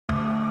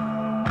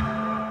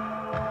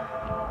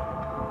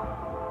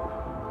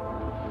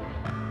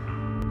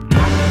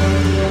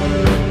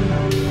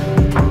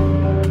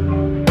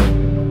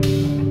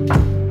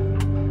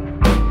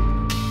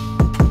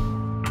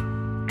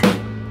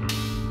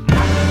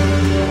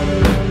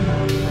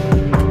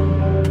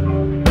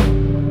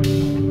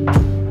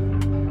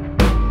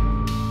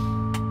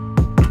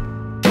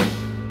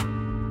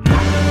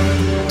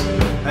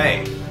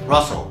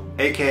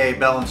Okay,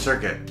 Bell and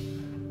Circuit.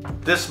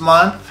 This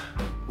month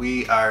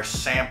we are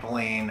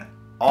sampling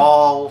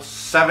all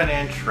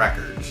 7-inch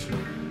records.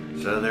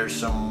 So there's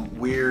some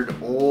weird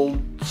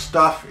old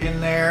stuff in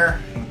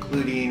there,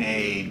 including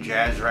a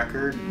jazz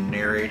record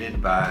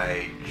narrated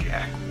by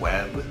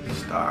Webb,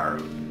 star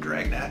of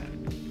Dragnet,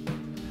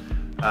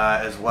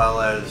 as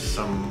well as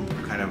some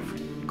kind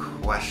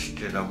of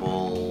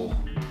questionable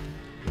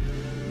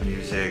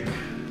music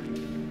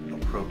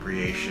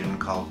appropriation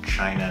called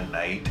China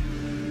Night.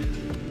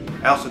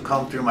 I also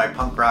combed through my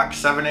punk rock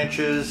 7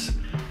 inches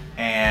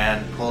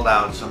and pulled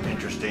out some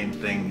interesting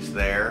things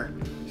there.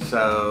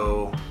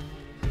 So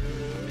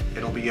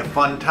it'll be a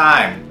fun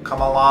time.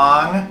 Come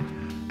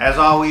along. As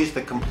always,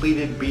 the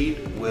completed beat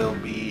will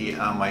be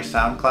on my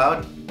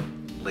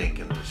SoundCloud. Link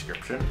in the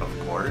description, of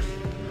course.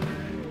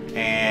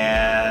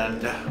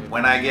 And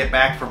when I get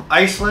back from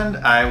Iceland,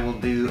 I will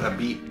do a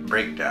beat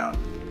breakdown.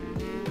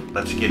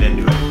 Let's get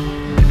into it.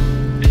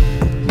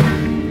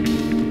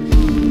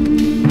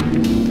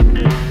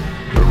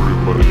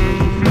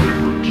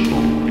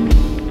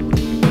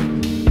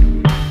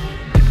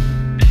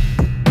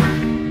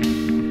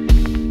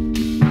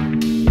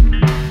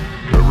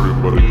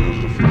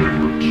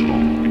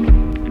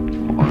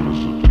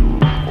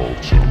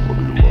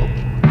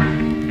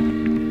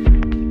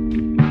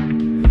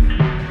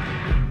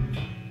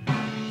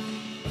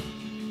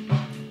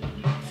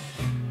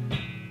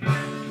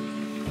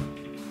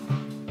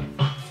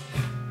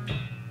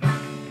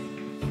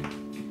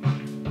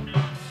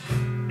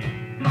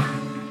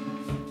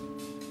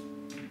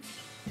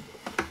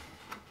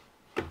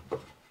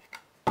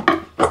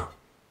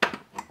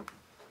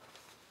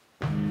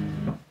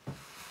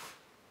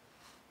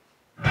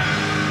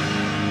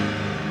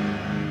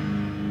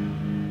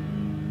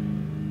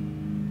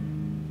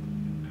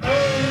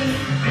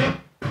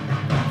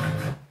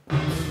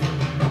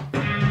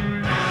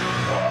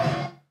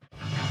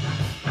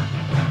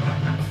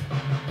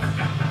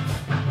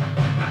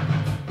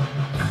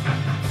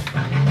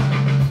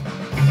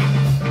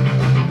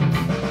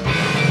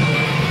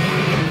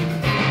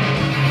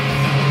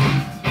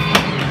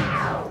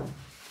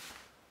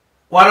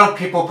 Why don't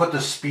people put the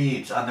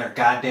speeds on their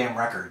goddamn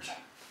records?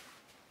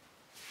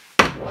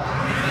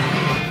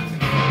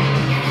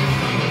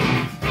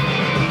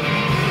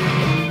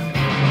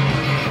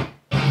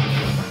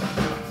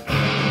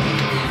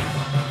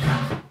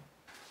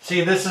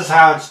 See, this is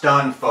how it's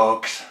done,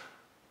 folks.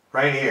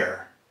 Right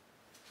here.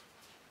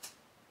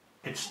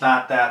 It's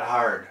not that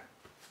hard.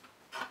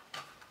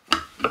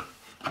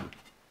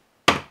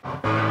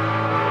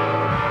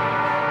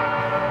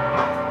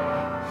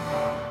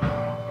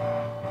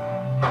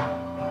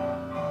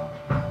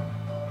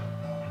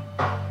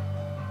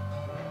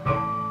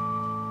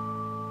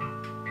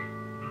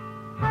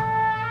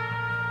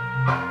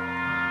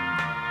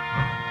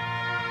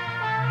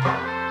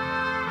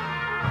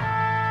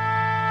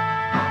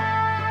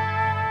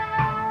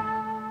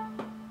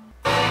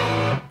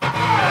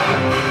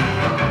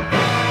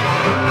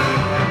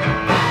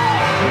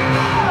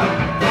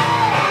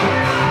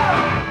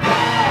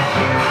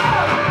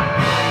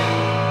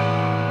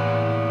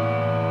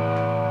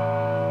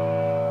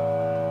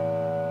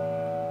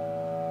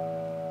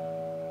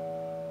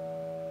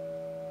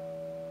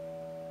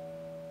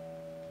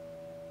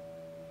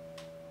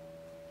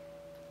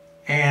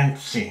 And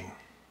scene.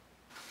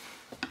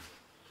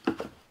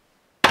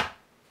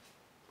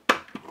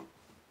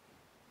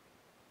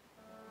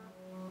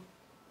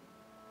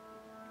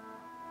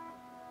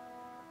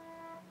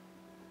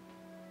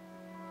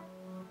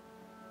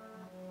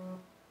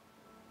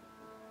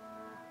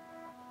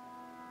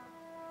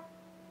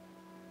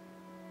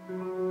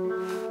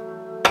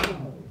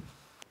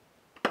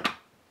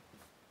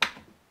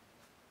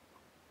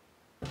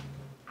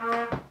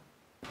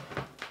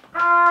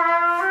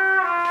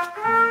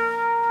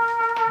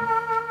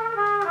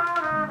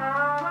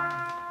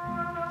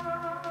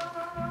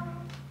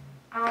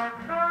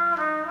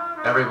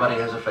 Everybody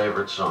has a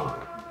favorite song.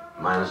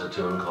 Mine is a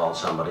tune called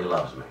Somebody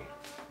Loves Me.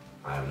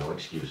 I have no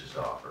excuses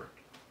to offer.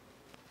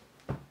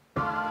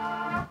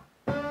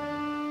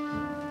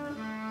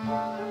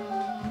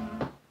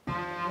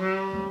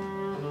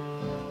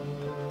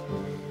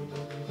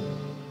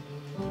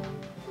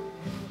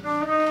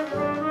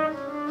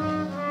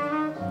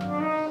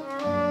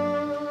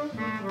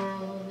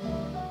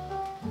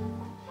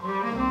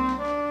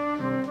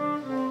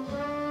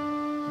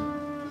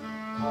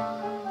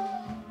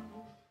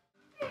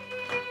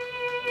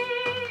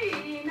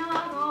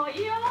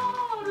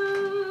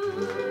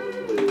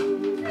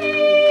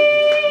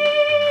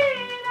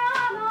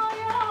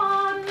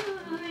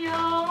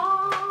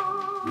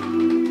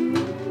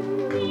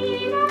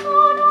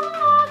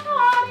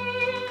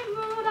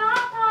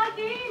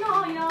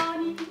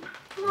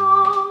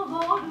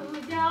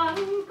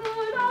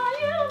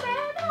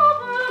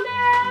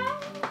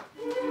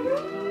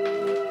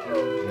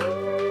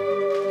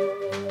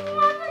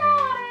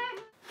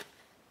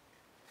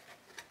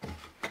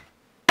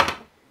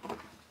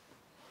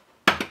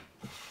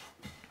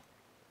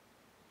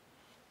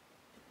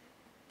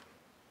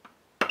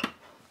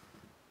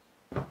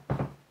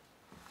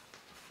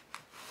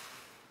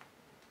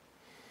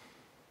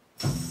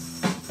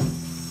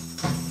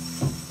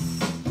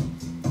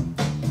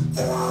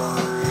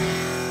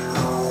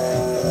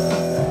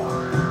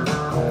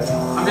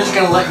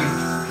 gonna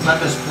let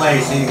this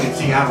play so you can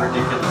see how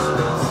ridiculous